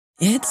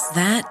It's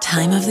that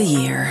time of the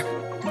year.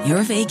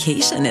 Your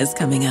vacation is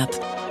coming up.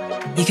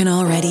 You can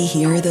already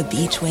hear the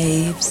beach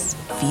waves,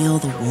 feel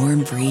the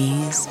warm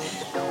breeze,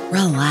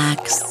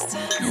 relax,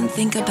 and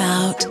think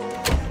about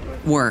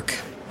work.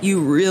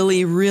 You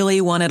really, really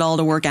want it all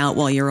to work out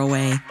while you're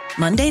away.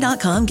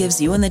 Monday.com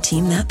gives you and the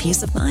team that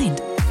peace of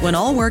mind. When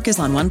all work is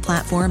on one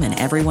platform and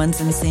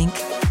everyone's in sync,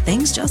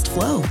 things just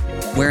flow.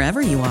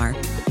 Wherever you are,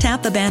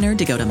 tap the banner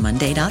to go to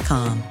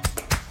Monday.com.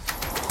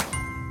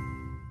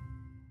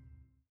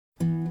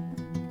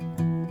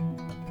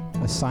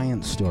 A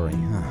science story,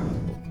 huh?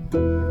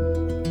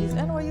 These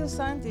NYU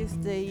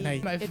scientists,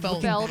 I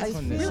felt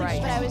really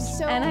right. But I was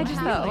so And I just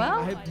thought,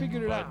 well, I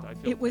figured it out.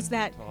 It was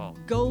that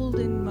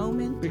golden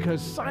moment.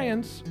 Because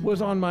science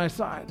was on my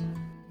side.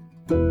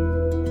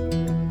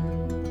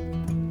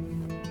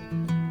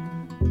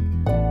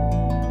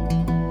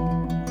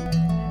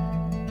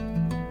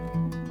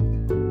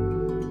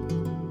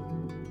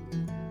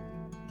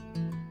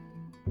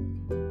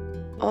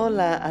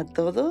 Hola a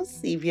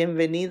todos y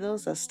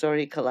bienvenidos a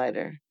Story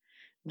Collider,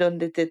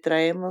 donde te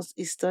traemos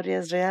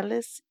historias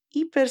reales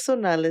y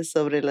personales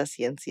sobre la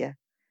ciencia.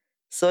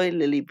 Soy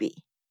Lily B.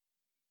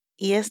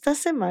 Y esta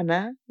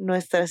semana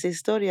nuestras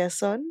historias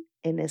son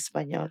en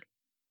español.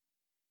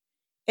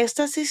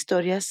 Estas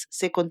historias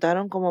se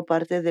contaron como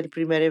parte del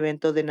primer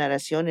evento de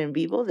narración en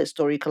vivo de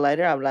Story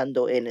Collider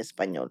hablando en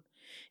español,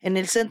 en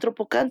el Centro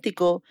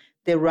Pocántico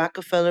de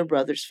Rockefeller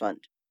Brothers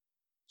Fund.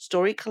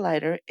 Story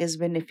Collider es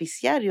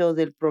beneficiario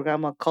del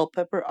programa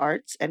Culpeper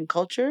Arts and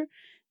Culture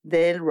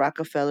del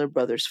Rockefeller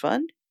Brothers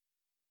Fund.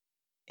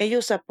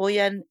 Ellos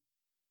apoyan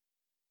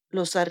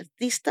los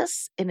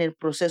artistas en el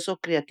proceso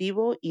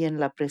creativo y en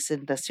la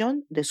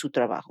presentación de su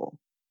trabajo,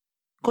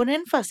 con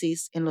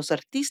énfasis en los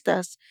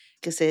artistas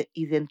que se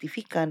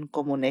identifican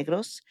como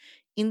negros,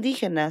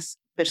 indígenas,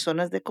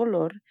 personas de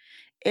color,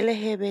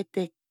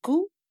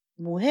 LGBTQ,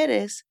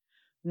 mujeres,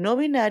 no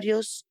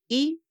binarios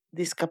y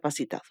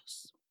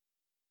discapacitados.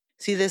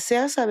 Si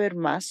desea saber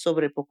más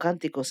sobre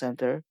Pocántico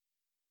Center,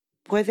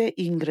 puede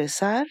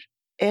ingresar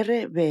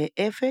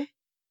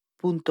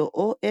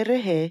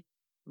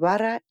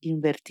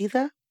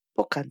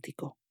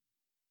rbf.org/Pocántico.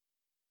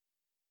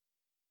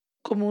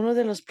 Como uno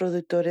de los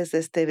productores de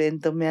este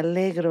evento, me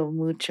alegro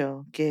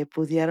mucho que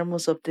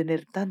pudiéramos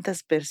obtener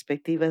tantas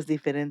perspectivas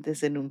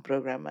diferentes en un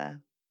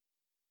programa.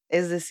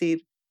 Es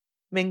decir,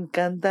 me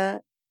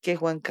encanta que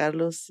Juan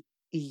Carlos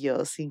y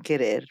yo, sin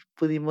querer,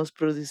 pudimos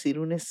producir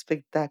un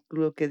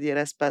espectáculo que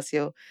diera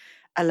espacio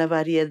a la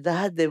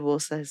variedad de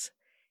voces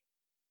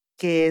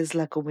que es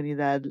la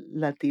comunidad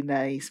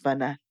latina e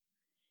hispana.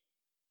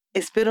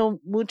 Espero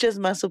muchas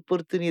más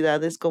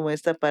oportunidades como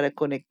esta para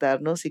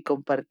conectarnos y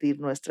compartir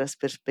nuestras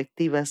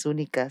perspectivas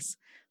únicas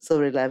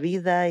sobre la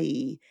vida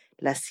y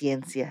la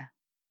ciencia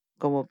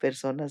como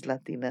personas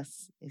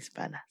latinas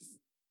hispanas.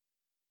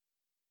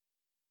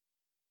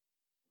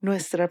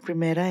 Nuestra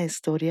primera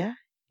historia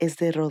es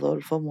de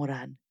Rodolfo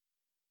Morán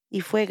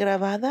y fue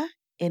grabada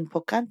en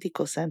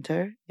Pocántico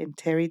Center en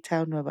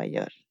Tarrytown, Nueva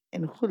York,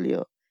 en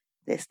julio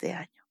de este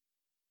año.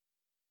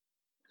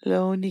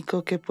 Lo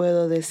único que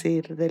puedo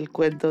decir del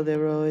cuento de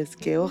Ro es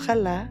que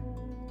ojalá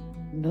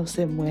no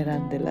se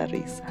mueran de la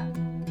risa.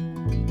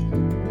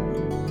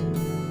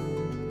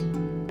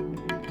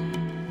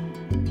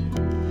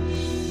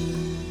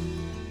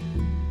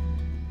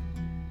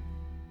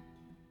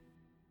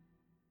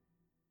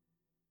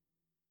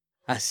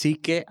 Así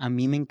que a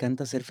mí me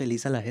encanta hacer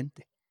feliz a la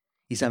gente.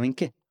 ¿Y saben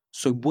qué?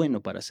 Soy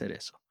bueno para hacer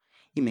eso.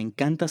 Y me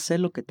encanta hacer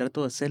lo que trato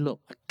de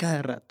hacerlo a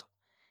cada rato.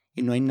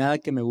 Y no hay nada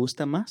que me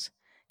gusta más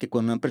que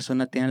cuando una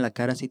persona tiene la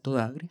cara así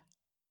toda agria.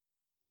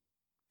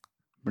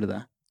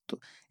 ¿Verdad?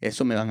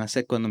 Eso me van a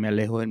hacer cuando me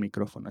alejo del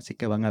micrófono. Así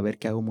que van a ver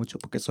que hago mucho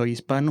porque soy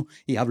hispano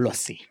y hablo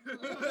así.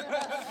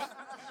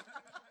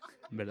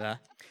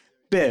 ¿Verdad?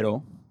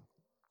 Pero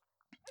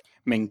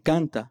me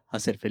encanta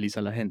hacer feliz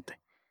a la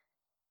gente.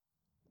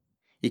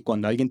 Y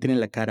cuando alguien tiene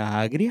la cara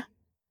agria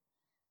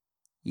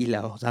y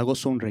la hago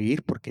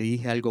sonreír porque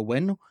dije algo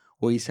bueno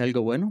o hice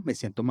algo bueno, me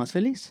siento más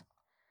feliz.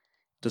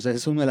 Entonces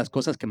es una de las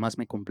cosas que más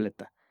me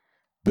completa.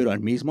 Pero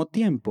al mismo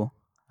tiempo,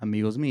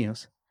 amigos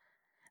míos,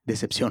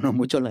 decepciono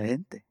mucho a la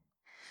gente.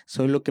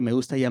 Soy lo que me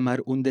gusta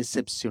llamar un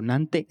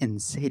decepcionante en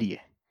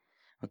serie.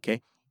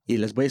 ¿Ok? Y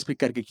les voy a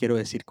explicar qué quiero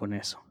decir con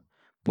eso.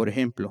 Por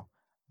ejemplo,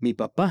 mi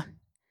papá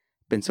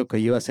pensó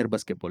que yo iba a ser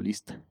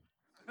basquetbolista.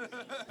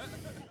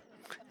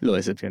 Lo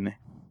decepcioné.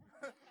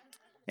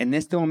 En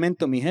este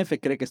momento mi jefe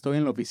cree que estoy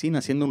en la oficina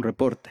haciendo un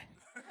reporte.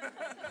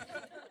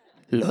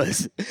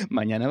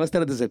 Mañana va a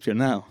estar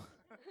decepcionado.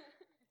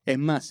 Es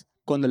más,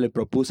 cuando le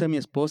propuse a mi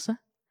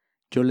esposa,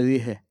 yo le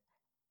dije,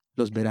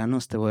 los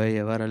veranos te voy a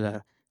llevar a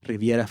la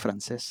Riviera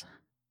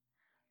Francesa.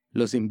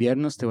 Los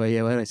inviernos te voy a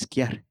llevar a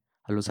esquiar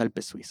a los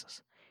Alpes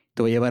suizos.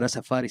 Te voy a llevar a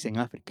safaris en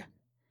África.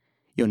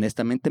 Y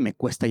honestamente me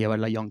cuesta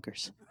llevarla a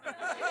Yonkers.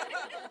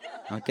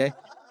 ¿Ok?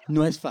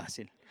 No es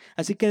fácil.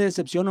 Así que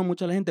decepciono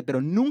mucho a la gente,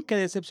 pero nunca he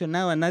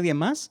decepcionado a nadie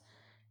más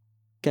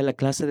que a la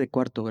clase de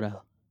 4º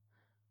grado.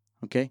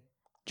 ¿Ok?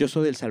 Yo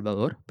soy de El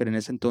Salvador, pero en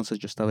ese entonces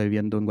yo estaba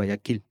viviendo en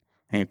Guayaquil,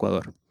 en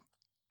Ecuador.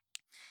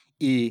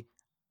 Y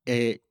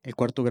el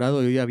cuarto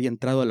grado yo ya había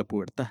entrado a la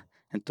pubertad.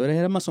 Entonces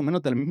era más o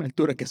menos de la misma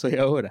altura que soy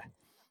ahora.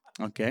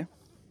 ¿Ok?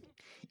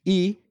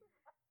 Y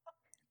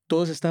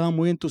todos estaban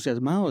muy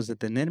entusiasmados de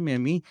tenerme a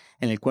mí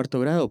en el cuarto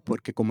grado,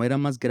 porque como era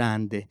más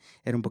grande,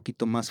 era un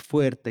poquito más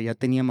fuerte, ya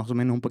tenía más o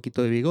menos un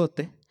poquito de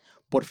bigote,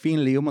 por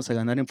fin le íbamos a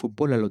ganar en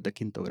fútbol a los de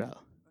quinto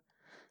grado.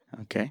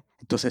 ¿Ok?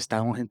 Entonces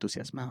estábamos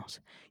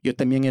entusiasmados. Yo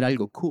también era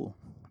algo cool,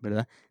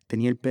 ¿verdad?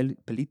 Tenía el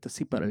pelito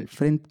así para el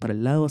frente, para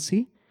el lado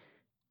así,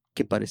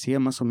 que parecía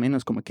más o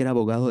menos como que era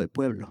abogado de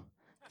pueblo,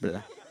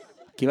 ¿verdad?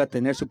 Que iba a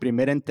tener su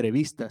primera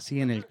entrevista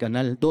así en el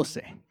canal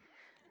 12.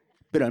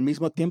 Pero al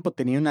mismo tiempo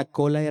tenía una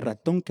cola de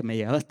ratón que me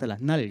llegaba hasta las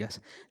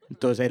nalgas.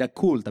 Entonces era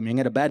cool, también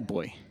era bad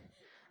boy,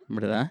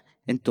 ¿verdad?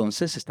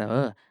 Entonces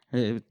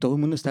todo el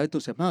mundo estaba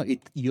entusiasmado.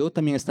 Y yo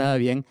también estaba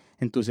bien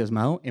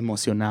entusiasmado,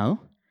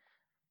 emocionado,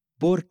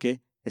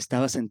 porque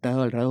estaba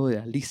sentado al lado de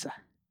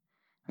Alisa,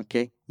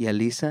 ¿ok? Y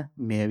Alisa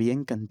me había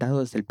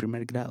encantado desde el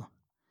primer grado.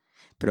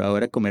 Pero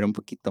ahora, como era un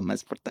poquito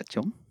más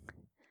portachón,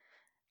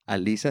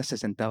 Alisa se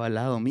sentaba al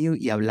lado mío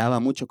y hablaba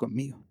mucho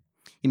conmigo.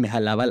 Y me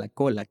jalaba la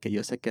cola, que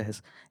yo sé que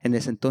en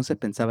ese entonces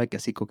pensaba que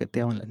así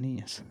coqueteaban las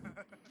niñas,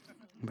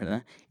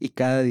 ¿verdad? Y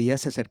cada día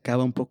se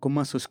acercaba un poco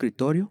más su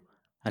escritorio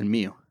al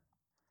mío.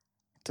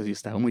 Entonces yo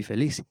estaba muy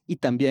feliz. Y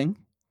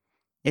también,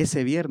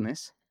 ese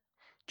viernes,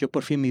 yo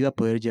por fin me iba a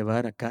poder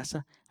llevar a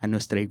casa a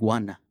nuestra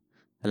iguana,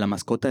 a la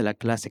mascota de la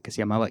clase que se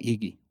llamaba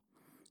Iggy.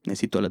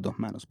 Necesito las dos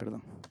manos,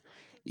 perdón.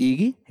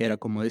 Iggy era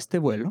como de este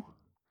vuelo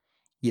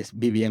y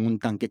vivía en un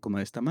tanque como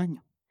de este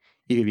tamaño.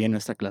 Y vivía en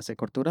nuestra clase de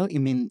corto grado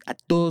y a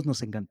todos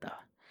nos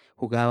encantaba.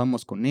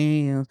 Jugábamos con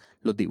ellos,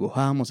 los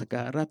dibujábamos a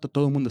cada rato,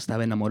 todo el mundo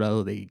estaba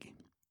enamorado de Iggy.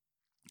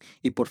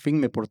 Y por fin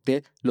me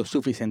porté lo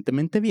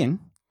suficientemente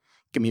bien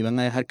que me iban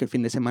a dejar que el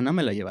fin de semana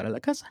me la llevara a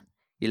la casa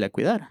y la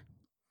cuidara.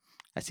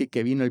 Así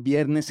que vino el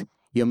viernes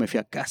y yo me fui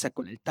a casa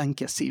con el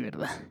tanque así,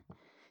 ¿verdad?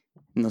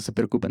 No se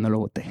preocupe, no lo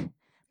boté,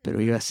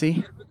 pero iba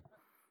así.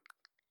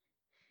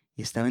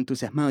 Y estaba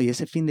entusiasmado. Y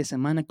ese fin de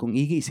semana con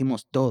Iggy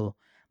hicimos todo.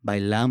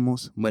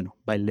 Bailamos, bueno,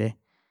 bailé.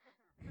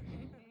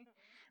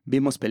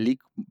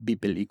 Vi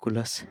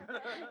películas.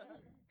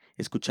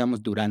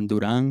 Escuchamos Duran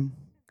Duran,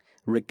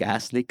 Rick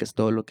Astley, que es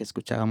todo lo que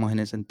escuchábamos en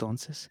ese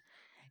entonces.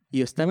 Y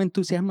yo estaba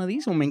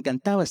entusiasmadísimo, me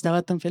encantaba,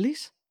 estaba tan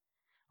feliz.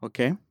 ¿Ok?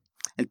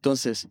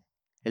 Entonces,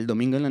 el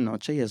domingo en la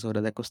noche, y es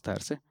hora de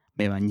acostarse,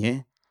 me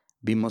bañé.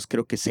 Vimos,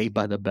 creo que Saved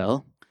by the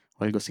Bell, o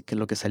algo así que es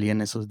lo que salía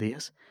en esos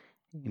días.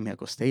 Y me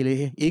acosté y le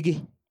dije,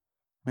 Iggy,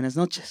 buenas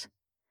noches,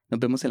 nos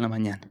vemos en la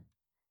mañana.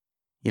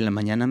 Y en la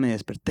mañana me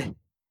desperté,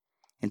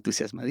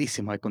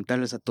 entusiasmadísimo, de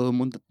contarles a todo el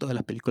mundo todas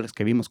las películas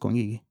que vimos con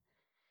Iggy.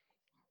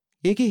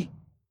 Iggy,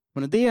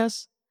 buenos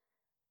días.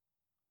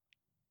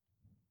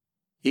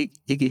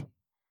 Iggy,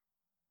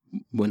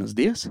 buenos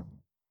días.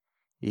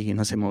 Iggy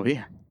no se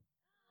movía.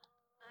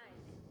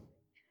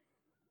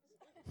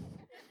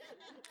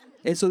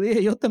 Eso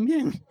dije yo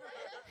también.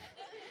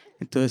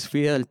 Entonces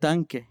fui al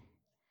tanque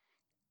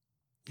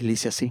y le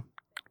hice así.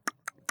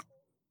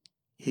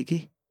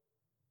 Iggy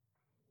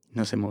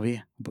no se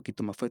movía, un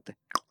poquito más fuerte.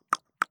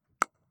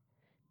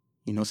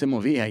 Y no se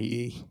movía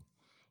y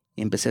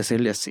empecé a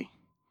hacerle así.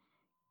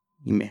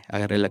 Y me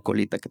agarré la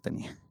colita que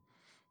tenía.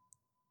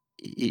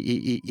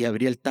 Y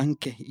abrí el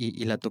tanque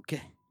y la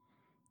toqué.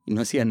 Y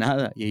no hacía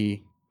nada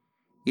y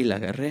la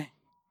agarré.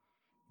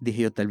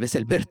 Dije yo, tal vez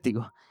el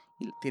vértigo.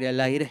 Y la tiré al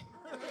aire.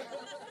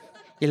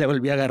 Y la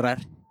volví a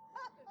agarrar.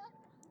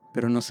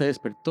 Pero no se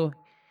despertó.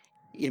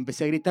 Y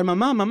empecé a gritar,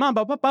 mamá, mamá,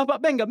 papá, papá,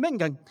 vengan,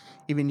 vengan.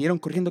 Y vinieron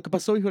corriendo, ¿qué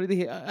pasó, hijo? Le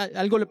dije,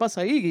 algo le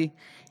pasa a Iggy.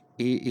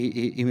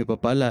 Y mi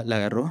papá la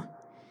agarró.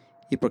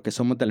 Y porque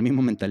somos de la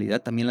misma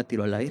mentalidad, también la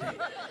tiró al aire.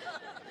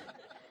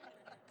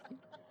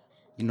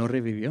 Y no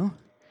revivió.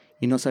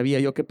 Y no sabía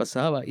yo qué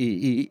pasaba.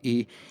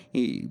 Y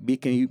vi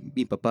que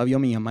mi papá vio a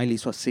mi mamá y le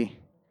hizo así.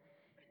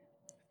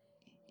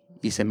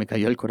 Y se me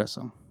cayó el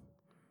corazón.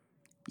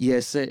 Y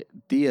ese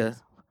día,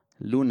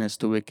 lunes,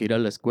 tuve que ir a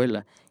la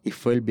escuela. Y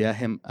fue el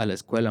viaje a la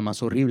escuela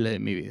más horrible de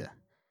mi vida.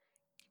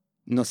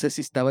 No sé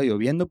si estaba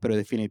lloviendo, pero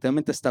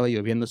definitivamente estaba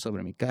lloviendo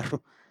sobre mi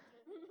carro.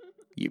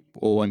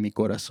 O en mi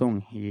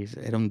corazón. Y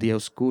era un día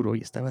oscuro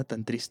y estaba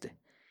tan triste.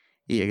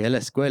 Y llegué a la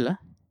escuela.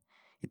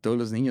 Y todos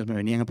los niños me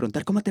venían a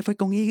preguntar, ¿cómo te fue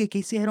con Iggy? ¿Qué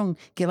hicieron?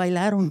 ¿Qué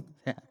bailaron?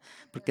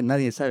 Porque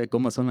nadie sabe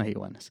cómo son las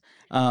iguanas.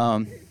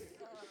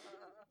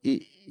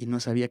 Y no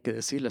sabía qué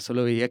decirle,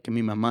 solo veía que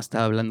mi mamá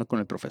estaba hablando con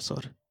el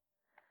profesor.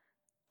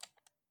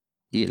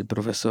 Y el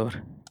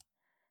profesor,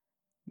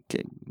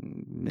 que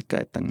me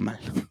cae tan mal,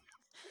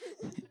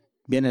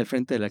 viene al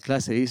frente de la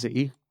clase y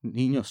dice,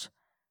 niños,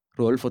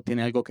 Rodolfo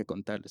tiene algo que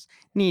contarles.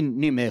 Ni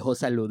me dejó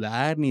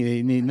saludar,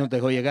 ni nos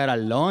dejó llegar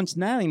al lunch,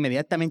 nada.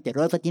 Inmediatamente,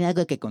 Rodolfo tiene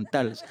algo que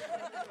contarles.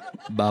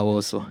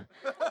 Baboso.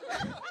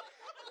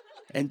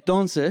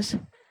 Entonces,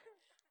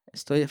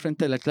 estoy al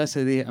frente de la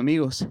clase y dije,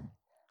 amigos,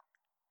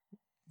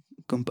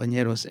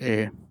 compañeros,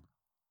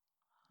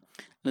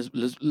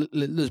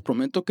 les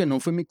prometo que no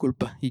fue mi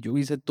culpa y yo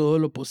hice todo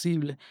lo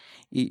posible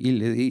y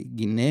le di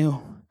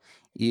guineo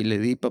y le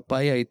di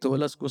papaya y todas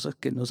las cosas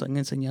que nos han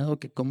enseñado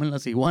que comen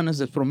las iguanas,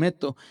 les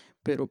prometo.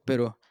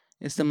 Pero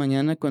esta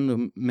mañana cuando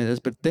me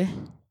desperté,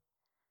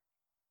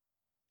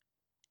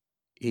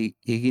 y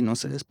Iggy no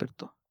se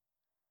despertó.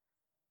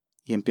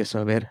 Y empiezo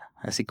a ver,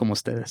 así como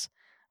ustedes,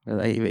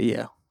 ¿verdad? Y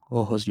veía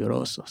ojos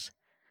llorosos,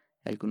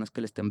 algunos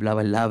que les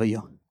temblaba el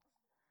labio,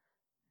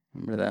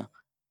 ¿verdad?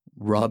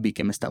 Robbie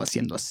que me estaba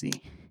haciendo así.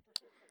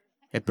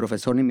 El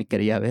profesor ni me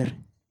quería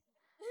ver.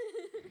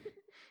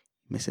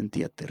 Me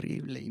sentía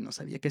terrible y no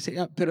sabía qué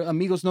hacer. Pero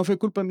amigos, no fue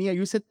culpa mía.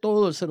 Yo hice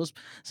todo, se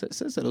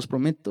los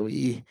prometo.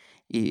 Y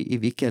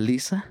vi que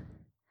Alisa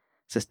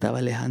se estaba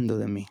alejando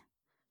de mí.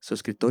 Su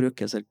escritorio,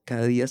 que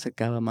cada día se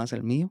acercaba más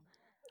al mío,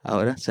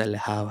 ahora se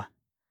alejaba.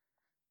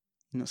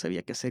 No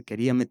sabía qué hacer.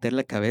 Quería meter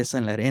la cabeza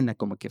en la arena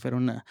como que fuera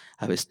una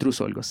avestruz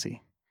o algo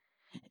así.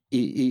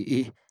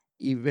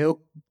 Y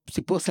veo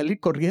si puedo salir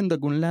corriendo a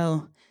algún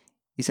lado.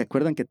 Y se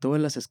acuerdan que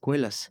todas las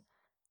escuelas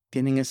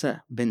tienen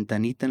esa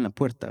ventanita en la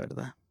puerta,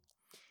 ¿verdad?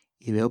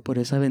 Y veo por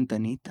esa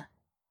ventanita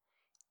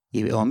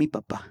y veo a mi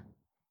papá.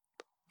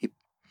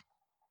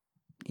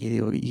 Y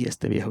digo, ¿y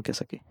este viejo qué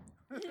hace aquí?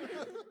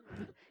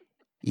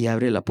 Y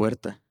abre la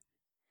puerta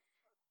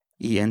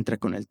y entra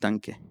con el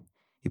tanque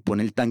y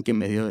pone el tanque en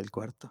medio del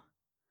cuarto.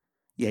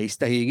 Y ahí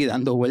está Iggy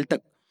dando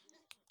vuelta.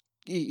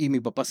 Y mi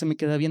papá se me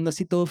queda viendo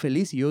así todo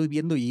feliz y yo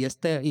viendo, ¿y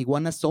esta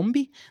iguana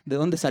zombie? ¿De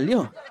dónde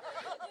salió?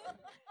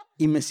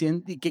 Y me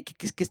siento,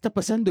 ¿qué está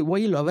pasando? Y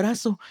voy y lo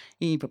abrazo.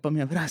 Y mi papá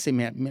me abraza y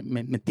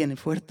me tiene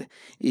fuerte.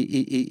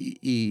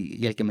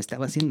 Y el que me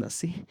estaba haciendo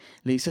así,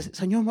 le dice,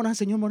 señor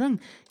Morán,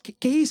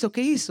 ¿qué hizo?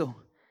 ¿Qué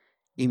hizo?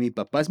 Y mi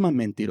papá es más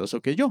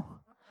mentiroso que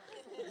yo.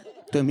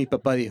 Entonces mi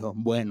papá dijo,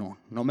 bueno,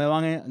 no me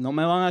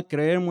van a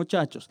creer,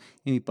 muchachos.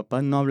 Y mi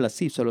papá no habla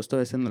así, solo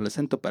estoy haciendo el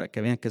acento para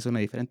que vean que es una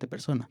diferente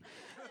persona.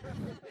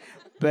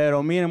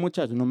 Pero miren,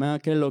 muchachos, no me van a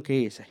creer lo que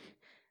hice.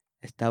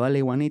 Estaba la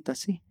iguanita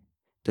así.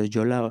 Entonces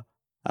yo la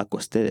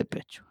acosté de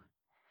pecho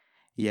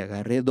y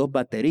agarré 2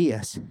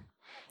 baterías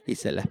y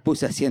se las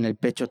puse así en el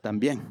pecho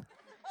también.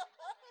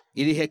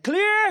 Y dije,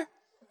 ¡clear!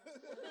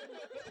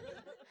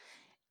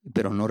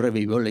 Pero no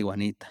revivió la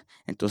iguanita.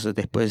 Entonces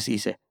después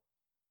hice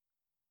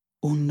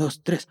 1,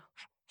 2, 3.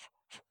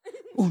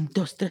 1,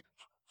 2, 3.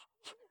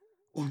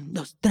 1,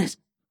 2, 3.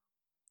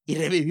 Y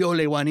revivió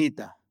la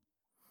iguanita.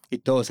 Y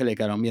todos se le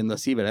quedaron viendo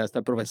así, ¿verdad? Hasta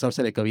el profesor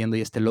se le quedó viendo,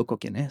 ¿y este loco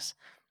quién es?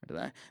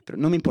 ¿Verdad? Pero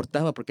no me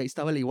importaba porque ahí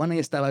estaba la iguana y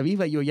estaba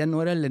viva y yo ya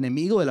no era el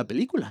enemigo de la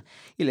película.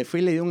 Y le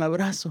fui y le di un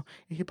abrazo.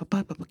 Y dije,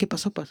 papá, ¿qué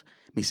pasó? Me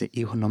dice,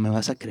 hijo, no me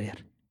vas a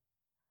creer.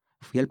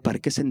 Fui al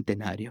Parque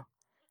Centenario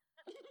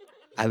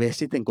a ver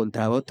si te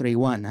encontraba otra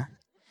iguana,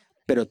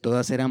 pero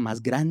todas eran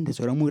más grandes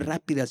o eran muy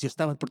rápidas. Yo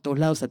estaba por todos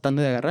lados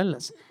tratando de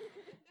agarrarlas.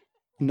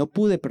 No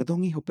pude,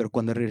 perdón, hijo, pero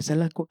cuando regresé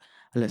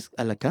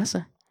a la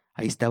casa,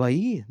 ahí estaba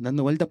ahí,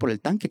 dando vuelta por el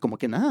tanque, como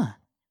que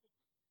nada.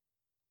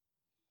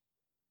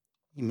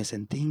 Y me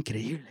sentí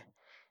increíble.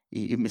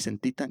 Y me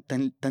sentí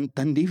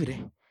tan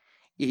libre.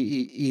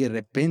 Y de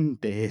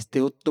repente,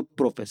 este otro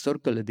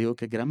profesor que les digo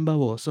que es gran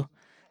baboso,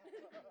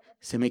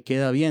 se me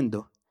queda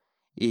viendo.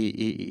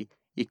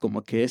 Y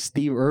como que es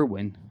Steve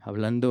Irwin,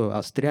 hablando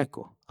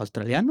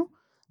australiano,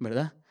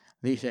 ¿verdad?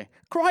 Dice,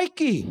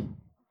 ¡Crikey!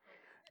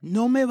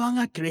 No me van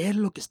a creer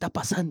lo que está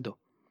pasando.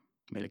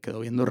 Me le quedó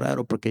viendo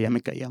raro porque ya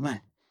me caía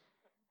mal.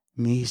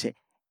 Me dice,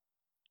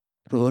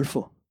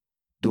 Rodolfo,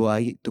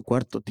 ¿tu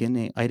cuarto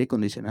tiene aire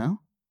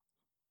acondicionado?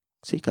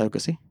 Sí, claro que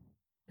sí.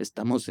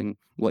 Estamos en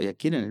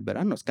Guayaquil en el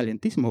verano, es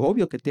calientísimo,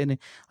 obvio que tiene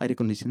aire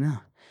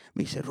acondicionado.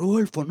 Me dice,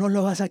 Rodolfo, no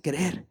lo vas a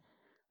creer.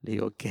 Le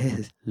digo, ¿qué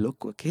es,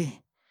 loco,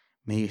 qué?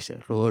 Me dice,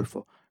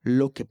 Rodolfo,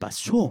 lo que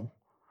pasó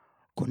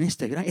con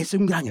es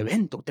un gran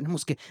evento,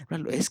 tenemos que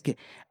hablarlo. Es que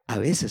a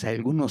veces hay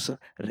algunos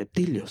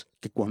reptilios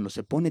que cuando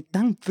se pone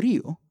tan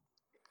frío,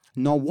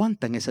 no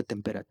aguantan esa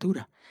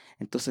temperatura.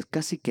 Entonces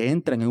casi que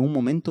entran en un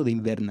momento de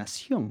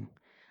hibernación.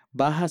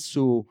 Baja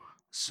su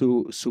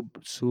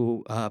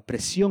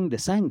presión de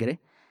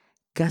sangre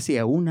casi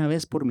a 1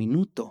 vez por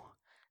minuto.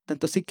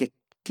 Tanto así que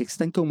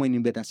están como en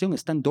hibernación,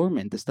 están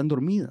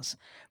dormidas,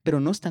 pero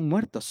no están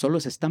muertos, solo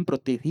se están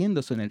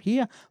protegiendo su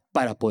energía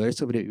para poder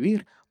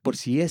sobrevivir por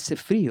si ese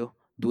frío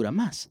dura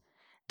más.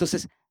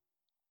 Entonces,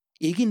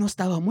 Iggy no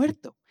estaba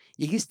muerto.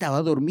 Iggy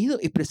estaba dormido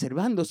y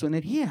preservando su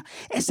energía.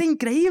 Es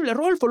increíble,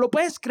 Rolfo, ¿lo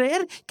puedes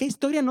creer? ¿Qué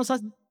historia nos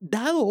has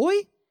dado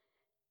hoy?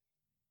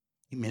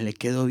 Y me le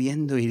quedo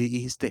viendo y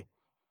dijiste,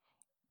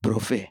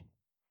 profe,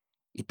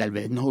 y tal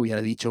vez no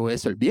hubiera dicho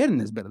eso el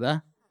viernes,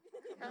 ¿verdad?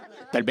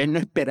 Tal vez no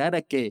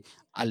esperara que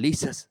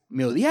Alisa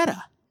me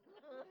odiara.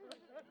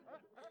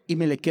 Y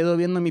me le quedo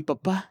viendo a mi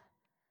papá.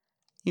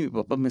 Y mi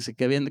papá me se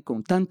queda viendo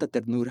con tanta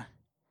ternura.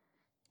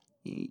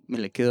 Y me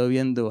le quedo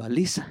viendo a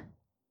Alisa.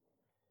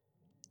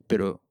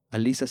 Pero a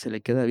Alisa se le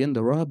queda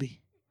viendo a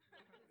Robbie.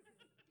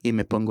 Y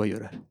me pongo a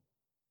llorar.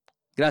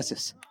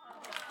 Gracias.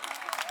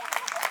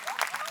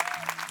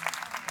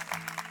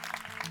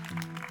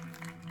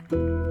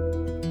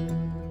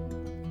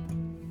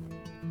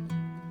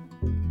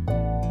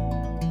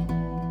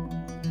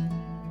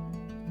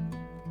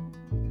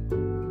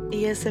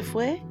 Y ese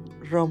fue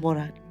Ron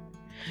Morán.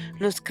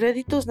 Los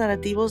créditos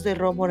narrativos de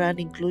Ron Moran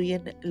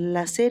incluyen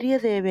la serie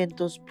de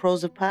eventos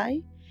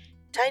Prosopie,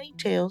 Tiny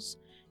Tales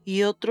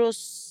y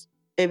otros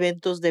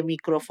eventos de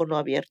micrófono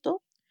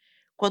abierto.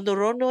 Cuando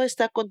Ron no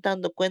está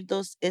contando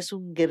cuentos, es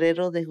un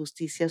guerrero de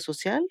justicia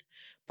social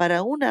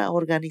para una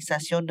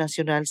organización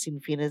nacional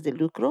sin fines de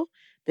lucro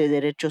de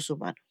derechos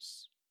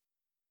humanos.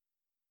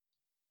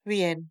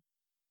 Bien,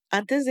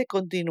 antes de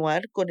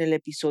continuar con el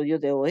episodio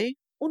de hoy,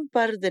 un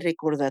par de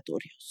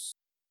recordatorios.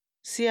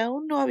 Si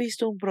aún no ha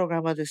visto un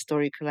programa de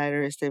Story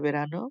Collider este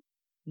verano,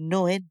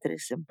 no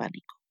entres en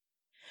pánico.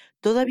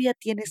 Todavía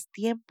tienes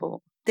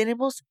tiempo.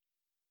 Tenemos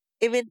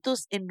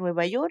eventos en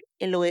Nueva York,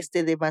 el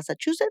oeste de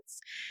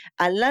Massachusetts,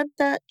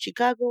 Atlanta,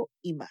 Chicago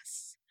y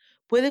más.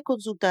 Puede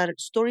consultar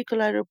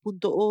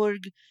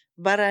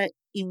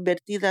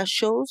storycollider.org/invertida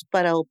shows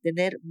para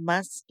obtener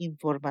más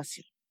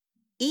información.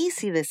 Y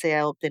si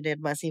desea obtener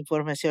más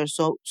información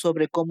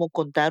sobre cómo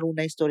contar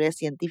una historia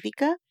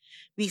científica,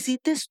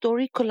 visite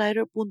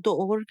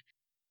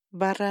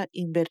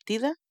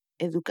storycollider.org/invertida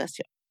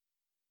educación.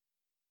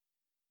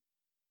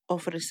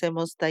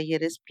 Ofrecemos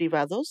talleres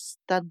privados,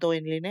 tanto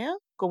en línea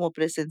como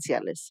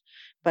presenciales,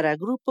 para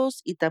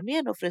grupos y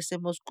también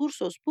ofrecemos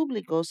cursos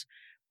públicos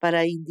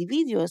para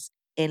individuos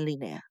en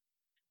línea.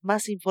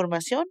 Más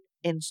información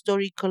en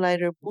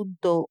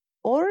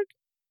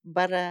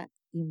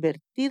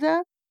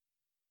storycollider.org/invertida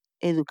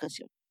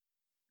educación.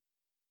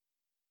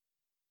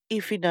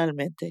 Y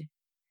finalmente,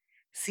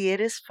 si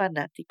eres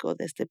fanático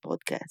de este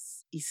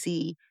podcast y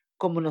si,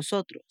 como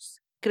nosotros,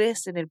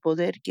 crees en el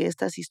poder que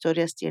estas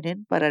historias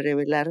tienen para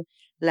revelar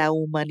la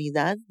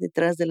humanidad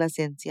detrás de la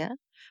ciencia,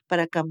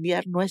 para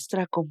cambiar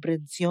nuestra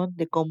comprensión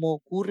de cómo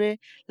ocurre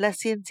la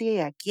ciencia y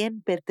a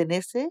quién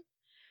pertenece,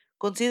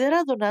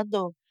 considera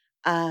donando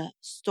a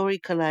Story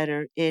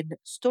Collider en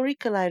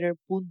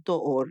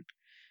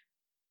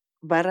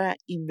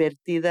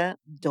storycollider.org/invertida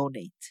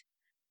donate.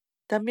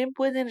 También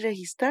pueden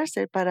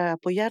registrarse para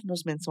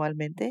apoyarnos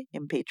mensualmente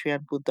en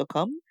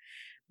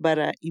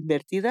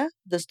patreon.com/invertida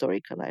The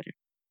Story Collider.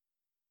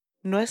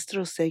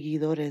 Nuestros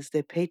seguidores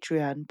de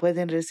Patreon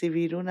pueden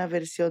recibir una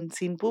versión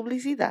sin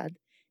publicidad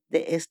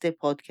de este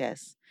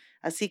podcast,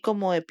 así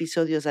como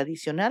episodios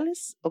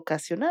adicionales,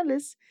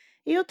 ocasionales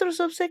y otros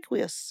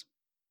obsequios.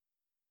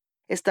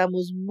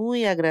 Estamos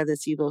muy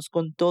agradecidos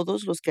con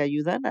todos los que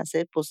ayudan a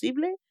hacer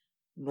posible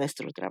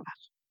nuestro trabajo.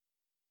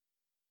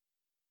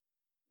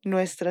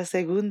 Nuestra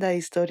segunda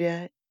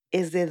historia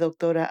es de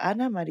doctora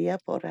Ana María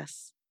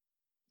Porras.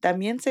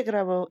 También se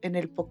grabó en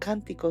el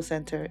Pocántico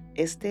Center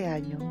este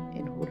año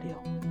en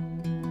julio.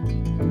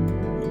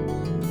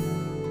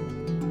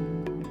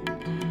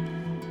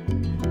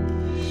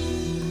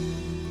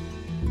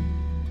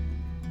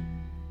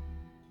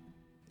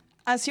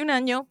 Hace un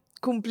año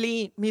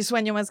cumplí mi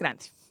sueño más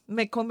grande.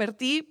 Me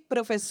convertí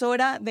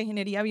profesora de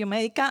ingeniería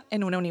biomédica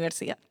en una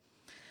universidad.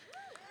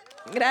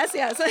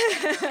 Gracias.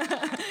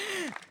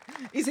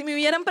 Y si me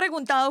hubieran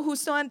preguntado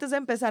justo antes de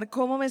empezar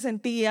cómo me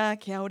sentía,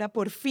 que ahora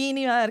por fin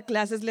iba a dar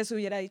clases, les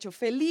hubiera dicho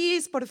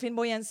feliz, por fin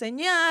voy a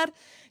enseñar.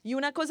 Y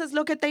una cosa es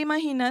lo que te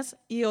imaginas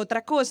y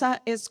otra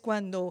cosa es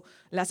cuando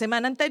la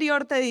semana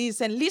anterior te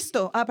dicen,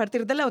 listo, a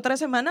partir de la otra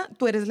semana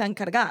tú eres la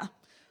encargada.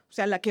 O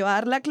sea, la que va a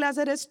dar la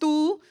clase eres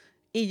tú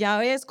y ya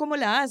ves cómo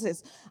la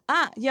haces.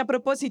 Ah, y a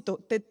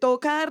propósito, te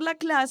toca dar la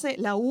clase,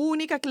 la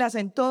única clase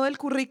en todo el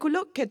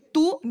currículo que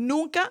tú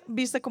nunca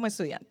viste como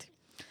estudiante.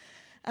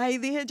 Ahí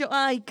dije yo,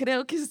 ay,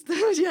 creo que esto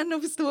ya no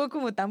estuvo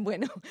como tan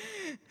bueno.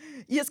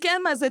 Y es que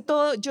además de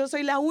todo, yo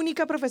soy la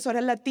única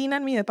profesora latina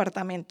en mi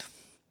departamento.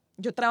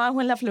 Yo trabajo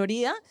en la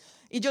Florida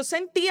y yo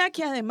sentía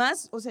que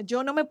además, o sea,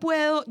 yo no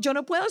puedo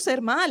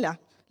ser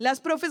mala.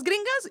 Las profes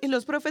gringas y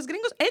los profes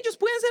gringos, ellos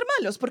pueden ser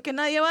malos porque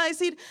nadie va a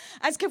decir,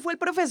 ah, es que fue el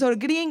profesor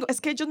gringo,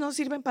 es que ellos no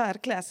sirven para dar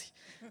clase.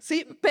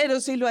 Sí, pero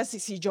si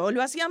yo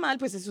lo hacía mal,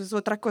 pues eso es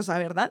otra cosa,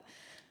 ¿verdad?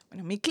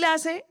 Bueno, mi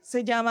clase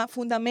se llama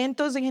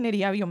Fundamentos de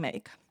Ingeniería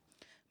Biomédica.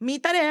 Mi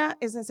tarea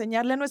es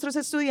enseñarle a nuestros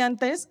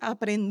estudiantes a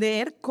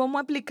aprender cómo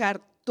aplicar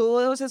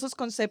todos esos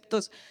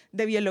conceptos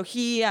de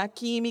biología,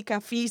 química,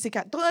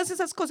 física, todas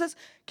esas cosas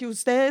que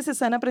ustedes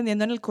están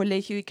aprendiendo en el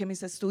colegio y que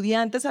mis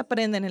estudiantes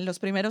aprenden en los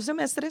primeros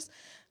semestres,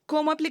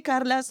 cómo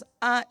aplicarlas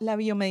a la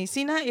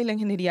biomedicina y la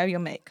ingeniería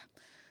biomédica.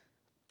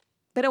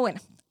 Pero bueno,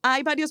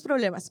 hay varios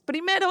problemas.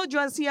 Primero, yo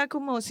hacía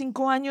como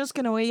 5 años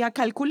que no veía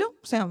cálculo,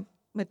 o sea,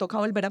 me toca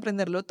volver a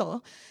aprenderlo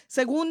todo.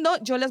 Segundo,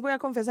 yo les voy a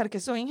confesar que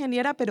soy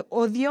ingeniera, pero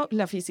odio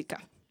la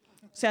física.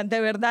 O sea,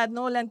 de verdad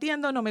no la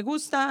entiendo, no me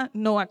gusta,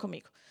 no va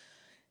conmigo.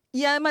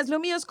 Y además lo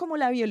mío es como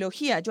la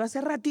biología. Yo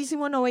hace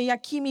ratísimo no veía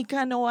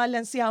química, no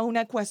balanceaba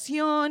una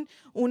ecuación,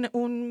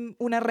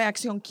 una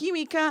reacción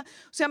química.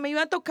 O sea, me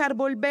iba a tocar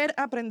volver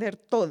a aprender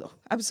todo,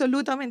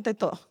 absolutamente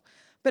todo.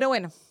 Pero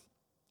bueno,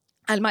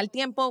 al mal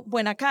tiempo,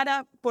 buena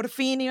cara, por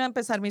fin iba a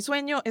empezar mi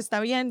sueño, está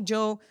bien,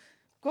 yo...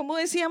 Como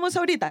decíamos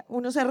ahorita,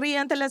 uno se ríe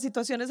ante las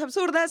situaciones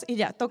absurdas y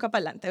ya, toca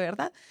para adelante,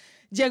 ¿verdad?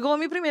 Llegó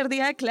mi primer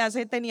día de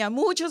clase, tenía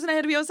muchos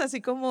nervios,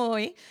 así como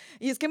hoy,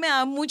 y es que me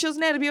daba muchos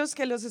nervios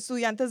que los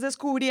estudiantes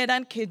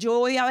descubrieran que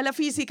yo odiaba la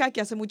física, que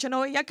hace mucho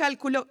no veía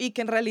cálculo y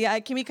que en realidad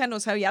de química no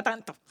sabía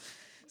tanto.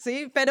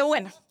 Sí, pero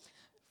bueno,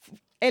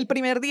 el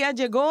primer día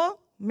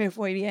llegó, me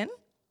fue bien.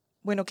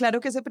 Bueno, claro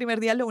que ese primer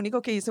día lo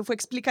único que hice fue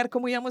explicar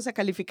cómo íbamos a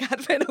calificar,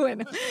 pero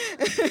bueno.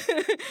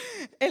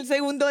 El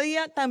segundo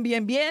día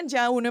también bien,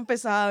 ya uno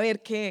empezaba a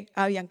ver que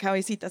habían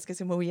cabecitas que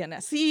se movían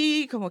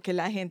así, como que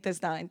la gente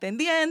estaba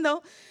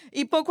entendiendo,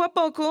 y poco a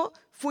poco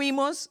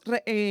fuimos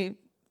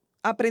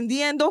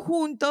aprendiendo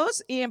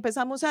juntos y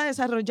empezamos a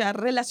desarrollar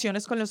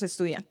relaciones con los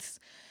estudiantes.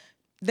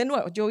 De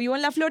nuevo, yo vivo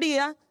en la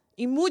Florida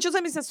y muchos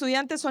de mis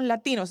estudiantes son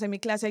latinos. En mi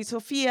clase hay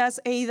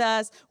Sofías,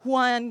 Eidas,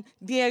 Juan,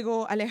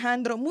 Diego,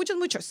 Alejandro,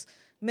 muchos.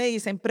 Me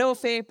dicen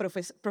profe,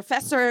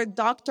 professor,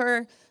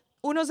 doctor,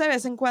 unos de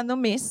vez en cuando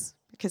miss,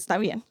 que está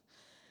bien.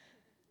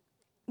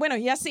 Bueno,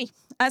 y así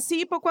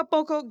poco a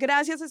poco,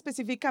 gracias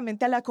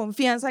específicamente a la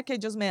confianza que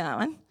ellos me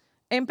daban,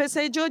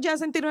 empecé yo ya a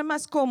sentirme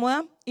más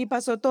cómoda y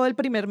pasó todo el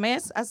primer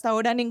mes. Hasta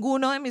ahora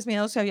ninguno de mis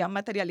miedos se había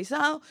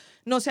materializado.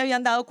 No se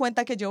habían dado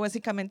cuenta que yo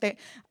básicamente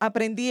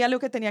aprendía lo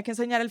que tenía que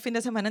enseñar el fin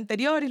de semana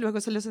anterior y luego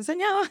se los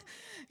enseñaba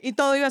y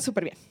todo iba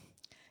súper bien.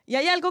 Y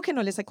hay algo que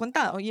no les he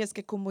contado y es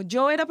que como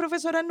yo era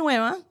profesora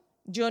nueva,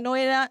 yo no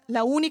era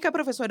la única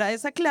profesora de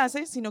esa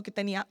clase, sino que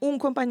tenía un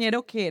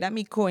compañero que era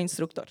mi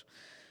coinstructor.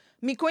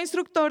 Mi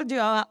coinstructor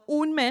llevaba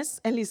un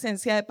mes en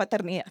licencia de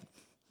paternidad.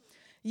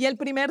 Y el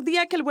primer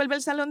día que él vuelve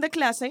al salón de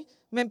clase,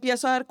 me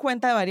empiezo a dar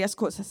cuenta de varias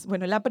cosas.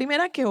 Bueno, la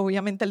primera, que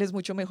obviamente él es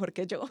mucho mejor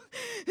que yo,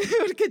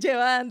 porque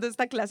lleva dando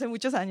esta clase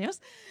muchos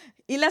años.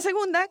 Y la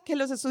segunda, que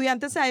los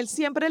estudiantes a él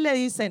siempre le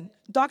dicen,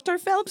 Dr.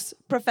 Phelps,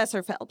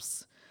 Professor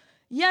Phelps.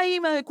 Y ahí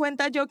me doy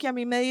cuenta yo que a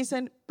mí me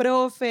dicen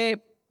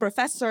profe,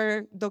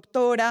 professor,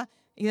 doctora,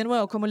 y de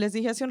nuevo, como les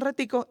dije hace un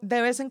ratico,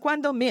 de vez en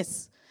cuando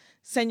miss,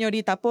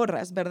 señorita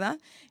Porras, ¿verdad?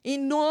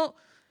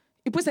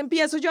 Y pues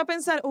empiezo yo a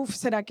pensar,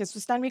 ¿será que esto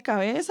está en mi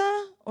cabeza?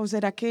 ¿O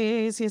será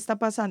que sí está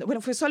pasando? Bueno,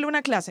 fue solo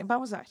una clase,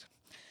 vamos a ver.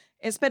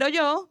 Espero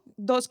yo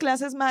 2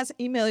 clases más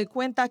y me doy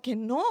cuenta que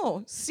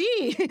no, sí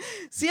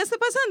está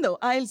pasando.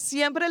 A él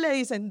siempre le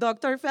dicen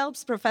Dr.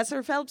 Phelps,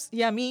 Professor Phelps,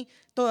 y a mí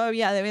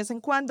todavía de vez en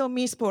cuando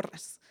Miss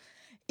Porras.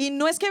 Y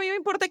no es que a mí me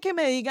importe que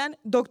me digan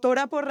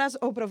doctora Porras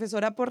o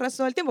profesora Porras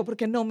todo el tiempo,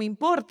 porque no me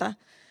importa.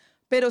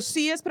 Pero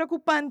sí es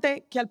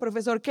preocupante que al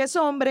profesor que es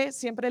hombre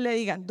siempre le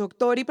digan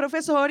doctor y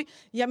profesor,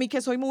 y a mí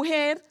que soy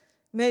mujer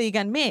me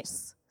digan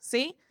miss,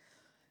 ¿sí?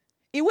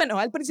 Y bueno,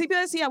 al principio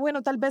decía,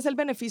 bueno, tal vez el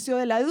beneficio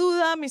de la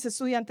duda, mis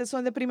estudiantes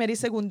son de primer y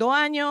segundo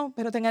año,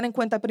 pero tengan en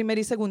cuenta primer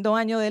y segundo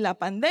año de la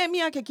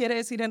pandemia, que quiere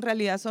decir en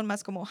realidad son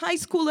más como high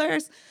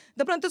schoolers.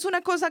 De pronto es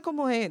una cosa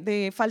como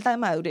de falta de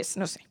madurez,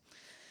 no sé.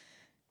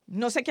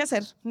 No sé qué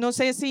hacer. No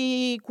sé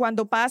si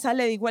cuando pasa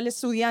le digo al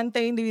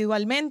estudiante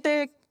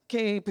individualmente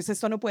que pues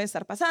esto no puede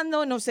estar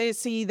pasando, no sé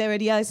si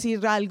debería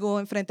decir algo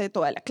enfrente de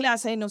toda la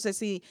clase, no sé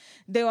si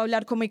debo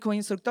hablar con mi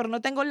coinstructor,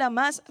 no tengo la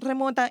más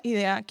remota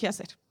idea qué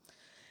hacer.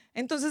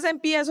 Entonces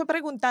empiezo a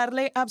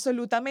preguntarle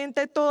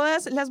absolutamente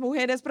todas las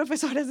mujeres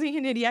profesoras de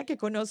ingeniería que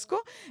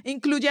conozco,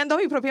 incluyendo a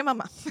mi propia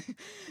mamá.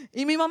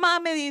 Y mi mamá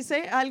me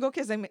dice algo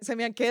que se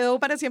me quedó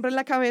para siempre en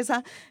la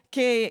cabeza,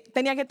 que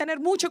tenía que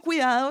tener mucho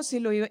cuidado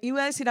si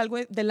iba a decir algo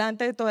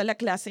delante de toda la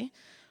clase,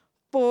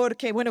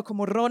 porque, bueno,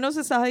 como Ron nos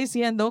estaba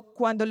diciendo,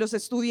 cuando los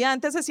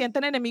estudiantes se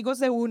sienten enemigos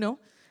de uno,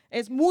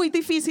 es muy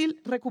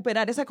difícil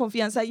recuperar esa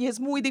confianza y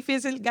es muy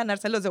difícil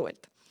ganárselos de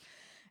vuelta.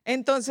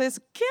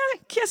 Entonces,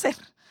 ¿qué hacer?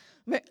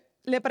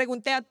 Le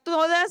pregunté a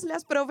todas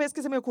las profes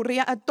que se me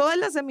ocurría, a todas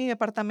las de mi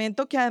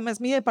departamento, que además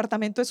mi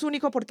departamento es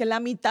único porque la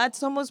mitad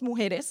somos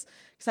mujeres,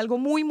 es algo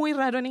muy, muy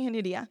raro en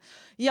ingeniería,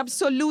 y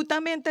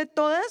absolutamente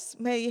todas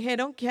me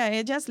dijeron que a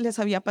ellas les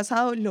había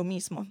pasado lo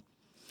mismo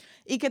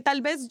y que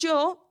tal vez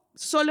yo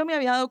solo me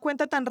había dado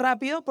cuenta tan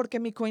rápido porque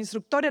mi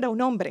coinstructor era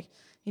un hombre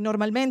y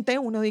normalmente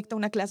uno dicta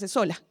una clase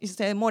sola y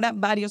se demora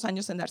varios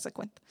años en darse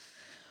cuenta.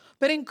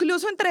 Pero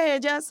incluso entre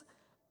ellas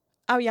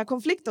había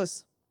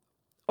conflictos.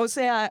 O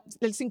sea,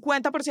 el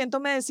 50%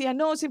 me decía,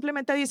 no,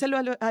 simplemente díselo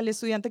al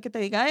estudiante que te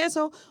diga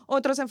eso,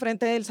 otros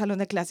enfrente del salón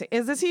de clase.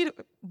 Es decir,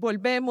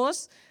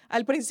 volvemos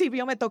al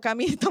principio, me toca a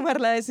mí tomar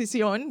la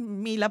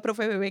decisión, la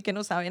profe bebé que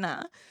no sabe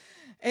nada.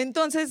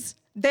 Entonces,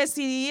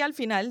 al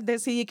final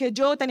decidí que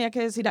yo tenía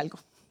que decir algo.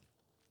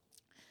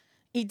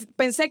 Y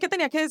pensé que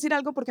tenía que decir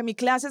algo porque mi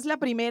clase es la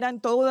primera en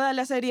toda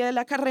la serie de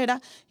la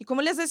carrera y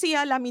como les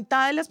decía, la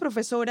mitad de las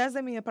profesoras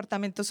de mi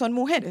departamento son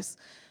mujeres.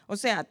 O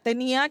sea,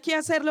 tenía que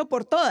hacerlo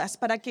por todas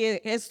para que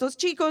estos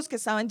chicos que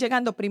estaban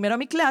llegando primero a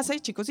mi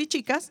clase, chicos y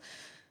chicas,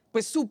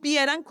 pues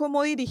supieran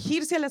cómo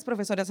dirigirse a las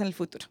profesoras en el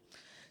futuro.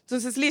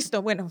 Entonces,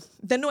 listo, bueno,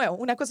 de nuevo,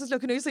 una cosa es lo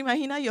que uno se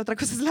imagina y otra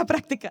cosa es la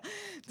práctica.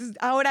 Entonces,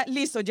 ahora,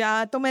 listo,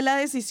 ya tomé la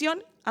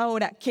decisión.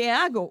 Ahora, ¿qué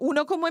hago?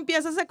 Uno, ¿cómo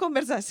empieza esa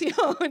conversación?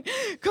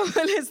 ¿Cómo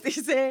les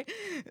dice?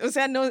 O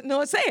sea,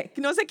 no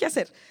sé qué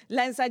hacer.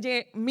 La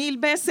ensayé 1000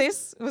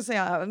 veces, o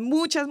sea,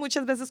 muchas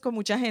veces con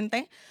mucha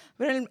gente,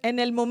 pero en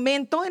el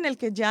momento en el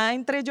que ya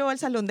entré yo al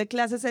salón de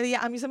clases ese día,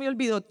 a mí se me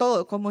olvidó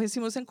todo. Como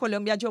decimos en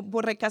Colombia, yo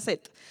borré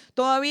cassette.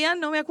 Todavía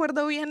no me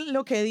acuerdo bien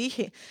lo que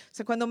dije. O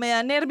sea, cuando me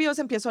da nervios,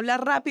 empiezo a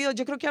hablar rápido.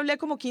 Yo creo que hablé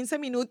como 15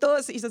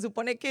 minutos y se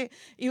supone que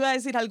iba a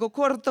decir algo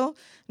corto.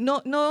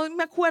 No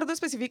me acuerdo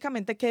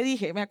específicamente qué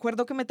dije. clase. Me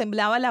acuerdo que me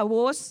temblaba la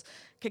voz,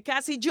 que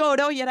casi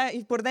lloro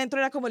y por dentro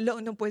era como,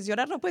 no puedes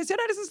llorar, no puedes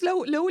llorar, eso es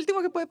lo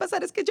último que puede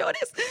pasar, es que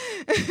llores.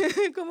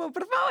 Como,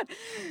 por favor.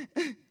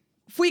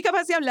 Fui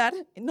capaz de hablar,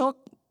 no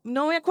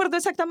me acuerdo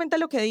exactamente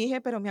lo que dije,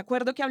 pero me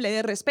acuerdo que hablé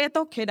de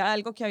respeto, que era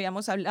algo que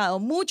habíamos hablado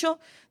mucho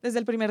desde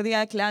el primer día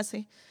de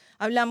clase.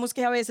 Hablamos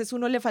que a veces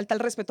uno le falta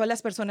el respeto a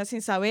las personas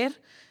sin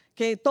saber,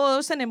 que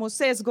todos tenemos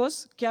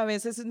sesgos que a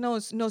veces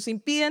nos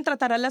impiden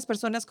tratar a las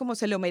personas como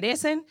se lo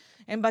merecen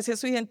en base a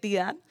su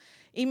identidad.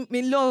 Y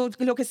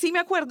lo que sí me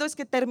acuerdo es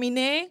que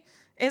terminé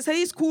ese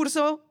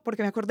discurso,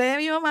 porque me acordé de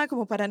mi mamá,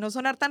 como para no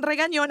sonar tan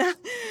regañona,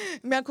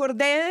 me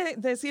acordé de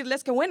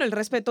decirles que, bueno, el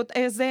respeto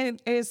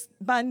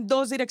va en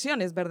dos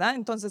direcciones, ¿verdad?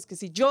 Entonces, que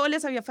si yo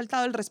les había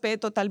faltado el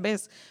respeto, tal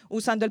vez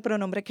usando el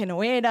pronombre que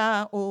no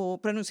era o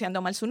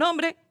pronunciando mal su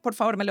nombre, por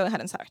favor me lo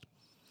dejaran saber.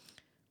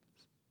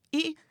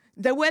 Y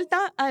de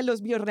vuelta a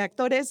los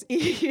bioreactores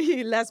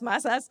y las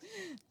masas,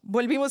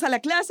 volvimos a la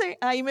clase,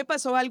 ahí me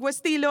pasó algo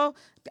estilo,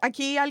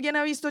 ¿aquí alguien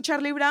ha visto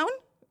Charlie Brown?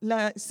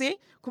 ¿Sí?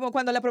 Como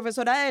cuando la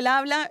profesora de él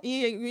habla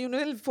y uno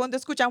en el fondo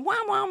escucha ¡mua,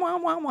 mua, mua,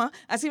 mua, mua!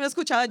 Así me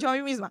escuchaba yo a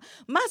mí misma.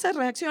 Masas,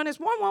 reacciones,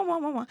 ¡mua, mua, mua,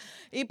 mua!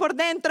 Y por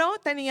dentro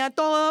tenía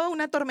toda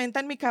una tormenta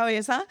en mi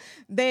cabeza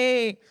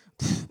de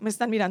me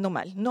están mirando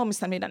mal, no me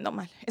están mirando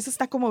mal. Ese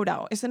está como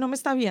bravo, ese no me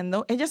está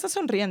viendo, ella está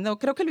sonriendo,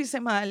 creo que lo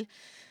hice mal.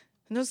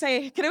 No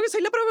sé, creo que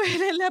soy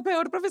la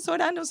peor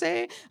profesora, no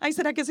sé, ay,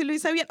 ¿será que sí lo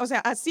hice bien? O sea,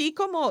 así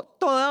como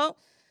todo,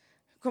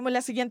 como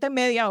la siguiente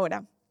media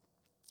hora.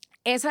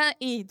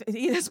 Y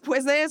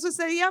después de eso,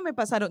 ese día me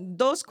pasaron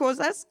dos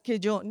cosas que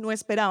yo no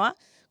esperaba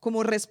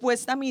como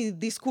respuesta a mi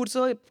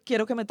discurso de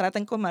quiero que me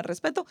traten con más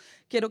respeto,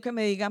 quiero que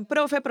me digan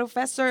profe,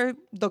 profesor,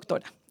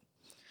 doctora.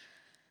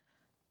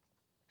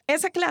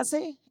 Esa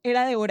clase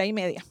era de 1 hora y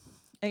media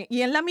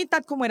y en la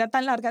mitad, como era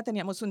tan larga,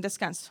 teníamos un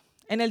descanso.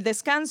 En el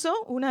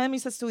descanso, una de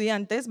mis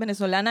estudiantes,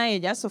 venezolana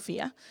ella,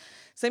 Sofía,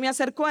 se me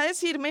acercó a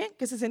decirme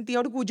que se sentía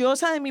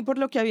orgullosa de mí por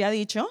lo que había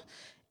dicho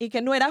y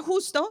que no era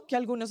justo que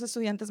algunos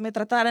estudiantes me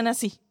trataran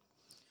así.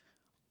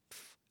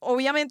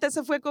 Obviamente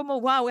eso fue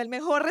como, wow, el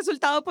mejor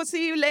resultado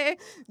posible.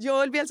 Yo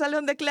volví al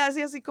salón de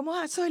clase así como,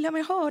 soy la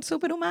mejor,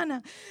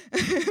 superhumana,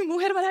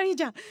 mujer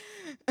maravilla.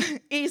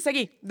 Y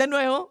seguí de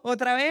nuevo,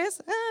 otra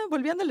vez,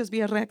 volviendo a los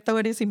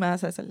bioreactores y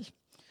masas.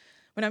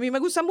 Bueno, a mí me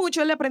gusta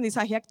mucho el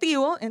aprendizaje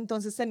activo,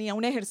 entonces tenía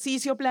un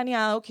ejercicio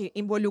planeado que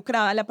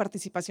involucraba la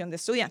participación de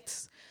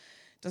estudiantes.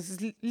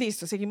 Entonces,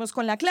 listo, seguimos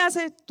con la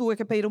clase, tuve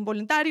que pedir un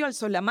voluntario,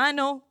 alzó la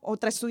mano,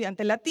 otra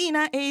estudiante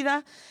latina,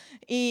 Eida,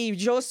 y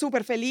yo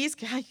súper feliz,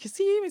 que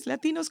sí, mis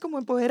latinos como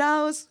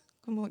empoderados,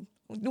 como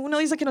uno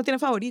dice que no tiene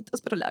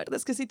favoritos, pero la verdad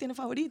es que sí tiene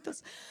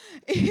favoritos.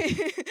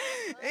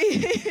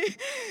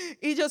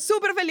 Y yo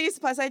súper feliz,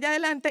 pasa ella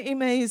adelante y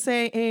me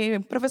dice,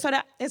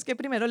 profesora, es que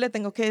primero le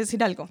tengo que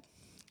decir algo.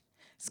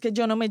 Es que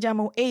yo no me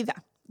llamo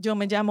Eida, yo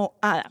me llamo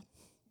Ada.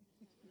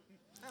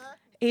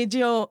 Y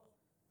yo,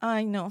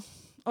 ay no.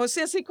 O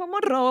sea, así como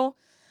robo,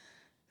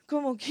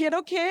 como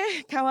quiero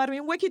cavarme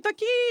un huequito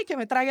aquí, que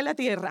me trague la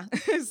tierra,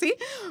 ¿sí?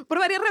 Por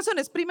varias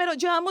razones. Primero,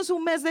 llevamos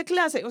un mes de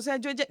clase, o sea,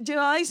 yo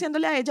llevaba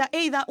diciéndole a ella,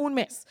 Eida, un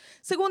mes.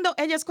 Segundo,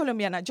 ella es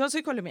colombiana, yo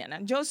soy colombiana.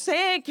 Yo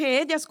sé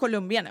que ella es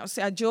colombiana, o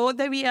sea, yo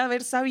debía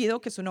haber sabido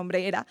que su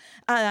nombre era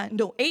Ada,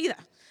 no Eida.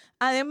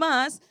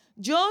 Además,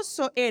 yo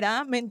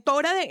era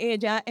mentora de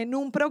ella en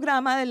un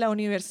programa de la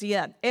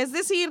universidad. Es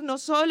decir, no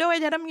solo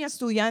ella era mi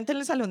estudiante en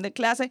el salón de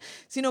clase,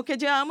 sino que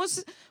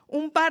llevamos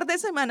un par de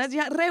semanas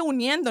ya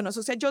reuniéndonos.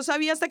 O sea, yo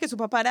sabía hasta que su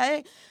papá era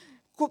de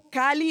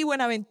Cali,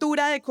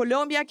 Buenaventura, de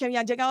Colombia, que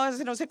habían llegado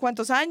hace no sé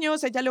cuántos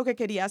años, ella lo que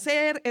quería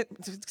hacer,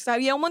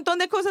 sabía un montón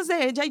de cosas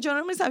de ella y yo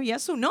no me sabía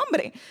su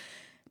nombre.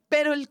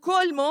 Pero el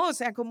colmo, o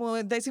sea, como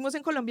decimos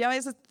en Colombia a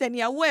veces,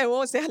 tenía huevo,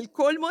 o sea, el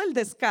colmo del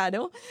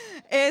descaro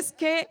es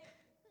que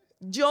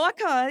yo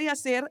acababa de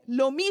hacer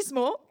lo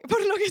mismo,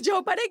 por lo que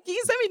yo paré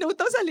 15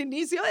 minutos al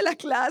inicio de la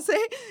clase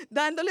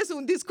dándoles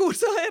un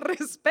discurso de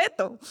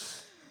respeto.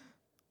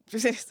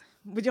 Pues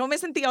yo me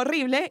sentía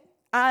horrible.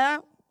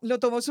 Ada lo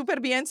tomó súper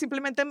bien,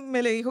 simplemente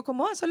me le dijo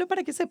como, solo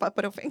para que sepa,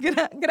 profe,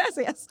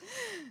 gracias.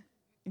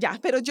 Ya,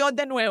 pero yo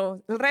de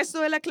nuevo, el resto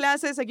de la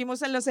clase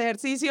seguimos en los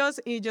ejercicios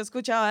y yo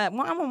escuchaba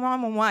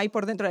y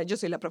por dentro yo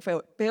soy la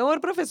peor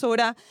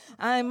profesora.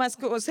 Además,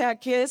 o sea,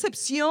 qué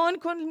decepción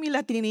con mi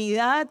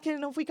latinidad, que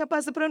no fui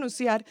capaz de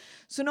pronunciar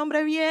su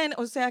nombre bien.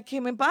 O sea,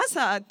 ¿qué me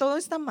pasa? Todo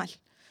está mal.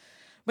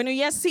 Bueno,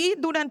 y así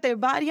durante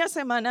varias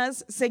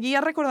semanas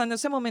seguía recordando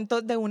ese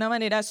momento de una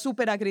manera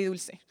súper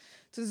agridulce.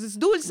 Entonces,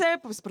 dulce,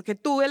 pues porque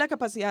tuve la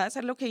capacidad de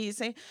hacer lo que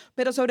hice,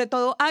 pero sobre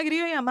todo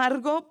agrio y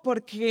amargo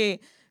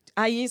porque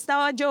ahí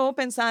estaba yo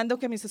pensando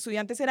que mis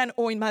estudiantes eran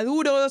o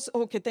inmaduros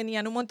o que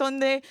tenían un montón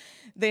de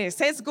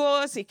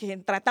sesgos y que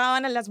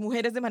trataban a las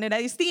mujeres de manera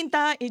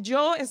distinta y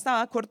yo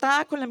estaba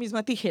cortada con la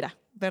misma tijera,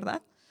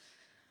 ¿verdad?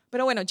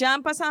 Pero bueno, ya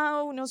han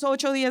pasado unos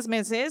 8 o 10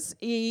 meses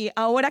y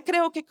ahora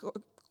creo que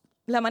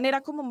la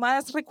manera como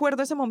más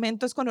recuerdo ese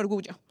momento es con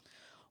orgullo.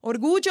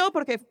 Orgullo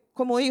porque,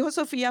 como dijo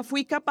Sofía,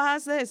 fui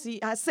capaz de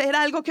hacer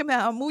algo que me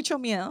daba mucho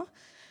miedo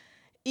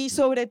y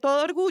sobre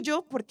todo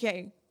orgullo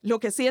porque Lo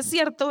que sí es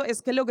cierto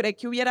es que logré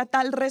que hubiera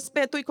tal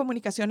respeto y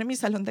comunicación en mi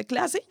salón de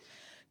clase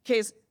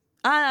que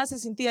Ada se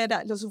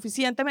sintiera lo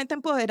suficientemente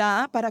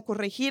empoderada para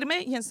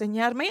corregirme y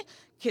enseñarme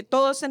que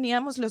todos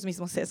teníamos los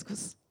mismos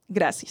sesgos.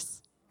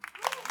 Gracias.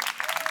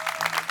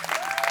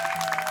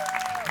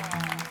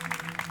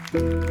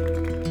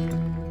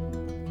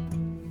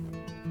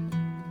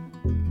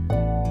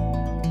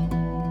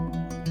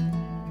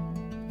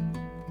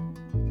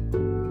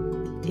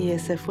 Y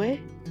ese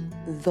fue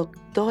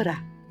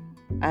doctora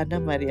Ana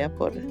María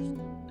Porras.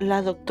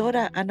 La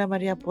doctora Ana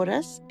María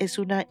Porras es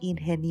una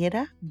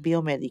ingeniera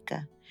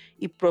biomédica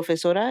y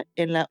profesora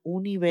en la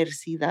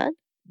Universidad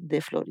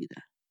de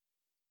Florida.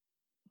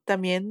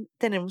 También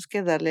tenemos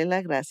que darle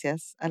las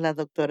gracias a la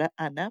doctora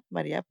Ana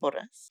María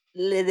Porras.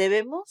 Le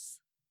debemos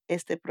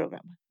este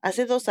programa.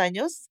 Hace 2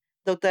 años,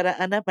 doctora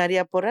Ana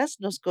María Porras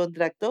nos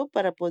contrató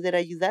para poder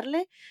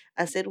ayudarle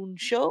a hacer un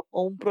show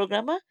o un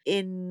programa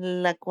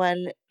en la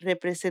cual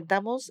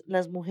representamos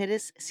las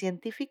mujeres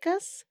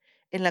científicas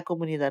en la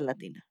comunidad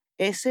latina.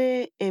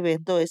 Ese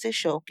evento, ese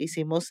show que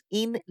hicimos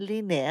en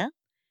línea,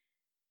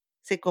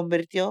 se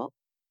convirtió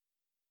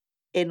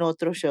en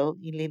otro show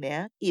en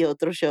línea y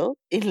otro show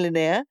en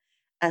línea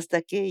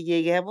hasta que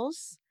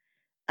lleguemos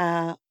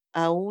a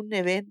un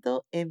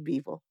evento en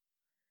vivo.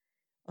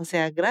 O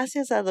sea,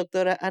 gracias a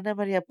doctora Ana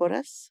María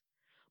Porras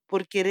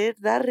por querer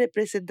dar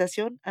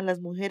representación a las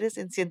mujeres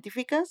en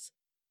científicas.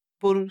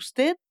 Por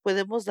usted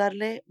podemos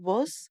darle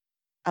voz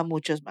a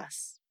muchos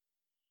más.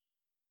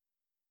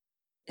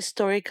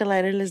 Story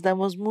Collider, les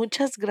damos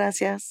muchas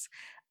gracias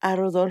a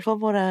Rodolfo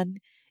Morán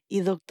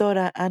y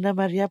doctora Ana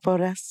María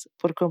Porras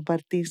por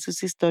compartir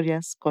sus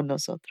historias con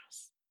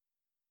nosotros.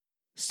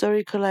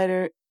 Story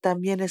Collider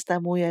también está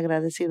muy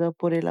agradecido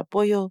por el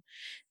apoyo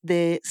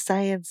de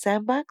Science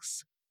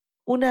Sandbox,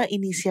 una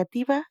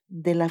iniciativa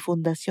de la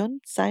Fundación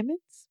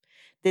Simons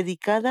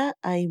dedicada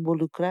a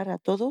involucrar a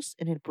todos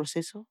en el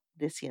proceso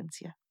de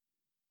ciencia.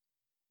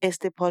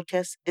 Este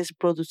podcast es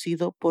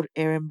producido por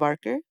Erin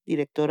Barker,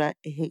 directora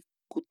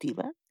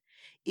ejecutiva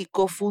y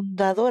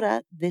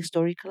cofundadora de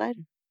Story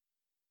Collider.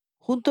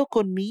 Junto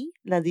con mí,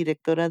 la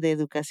directora de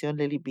educación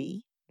Lily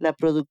B., la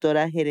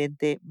productora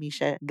gerente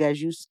Misha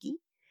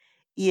Gajewski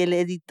y el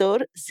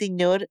editor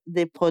señor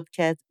de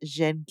podcast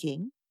Jen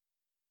King.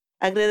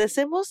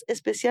 Agradecemos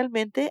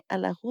especialmente a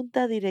la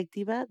junta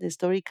directiva de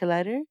Story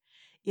Collider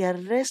y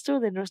al resto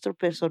de nuestro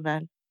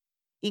personal,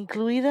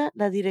 incluida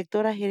la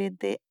directora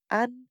gerente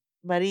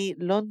Anne-Marie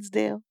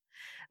Lonsdale,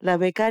 la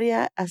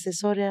becaria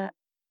asesora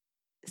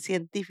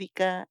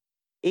científica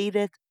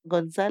Edith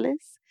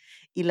González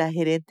y la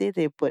gerente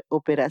de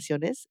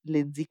operaciones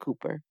Lindsay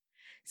Cooper,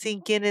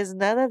 sin quienes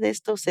nada de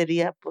esto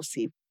sería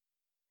posible.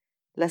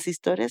 Las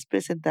historias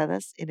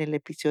presentadas en el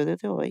episodio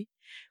de hoy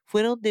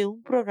fueron de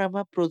un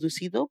programa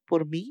producido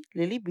por mí,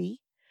 Lily B.,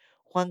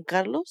 Juan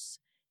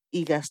Carlos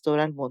y Gastón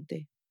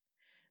Almonte.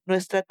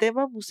 Nuestro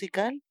tema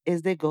musical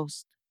es de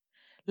Ghost.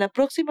 La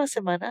próxima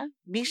semana,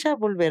 Misha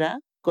volverá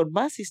con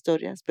más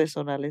historias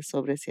personales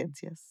sobre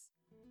ciencias.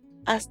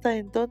 Hasta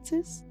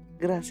entonces,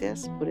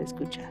 gracias por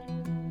escuchar.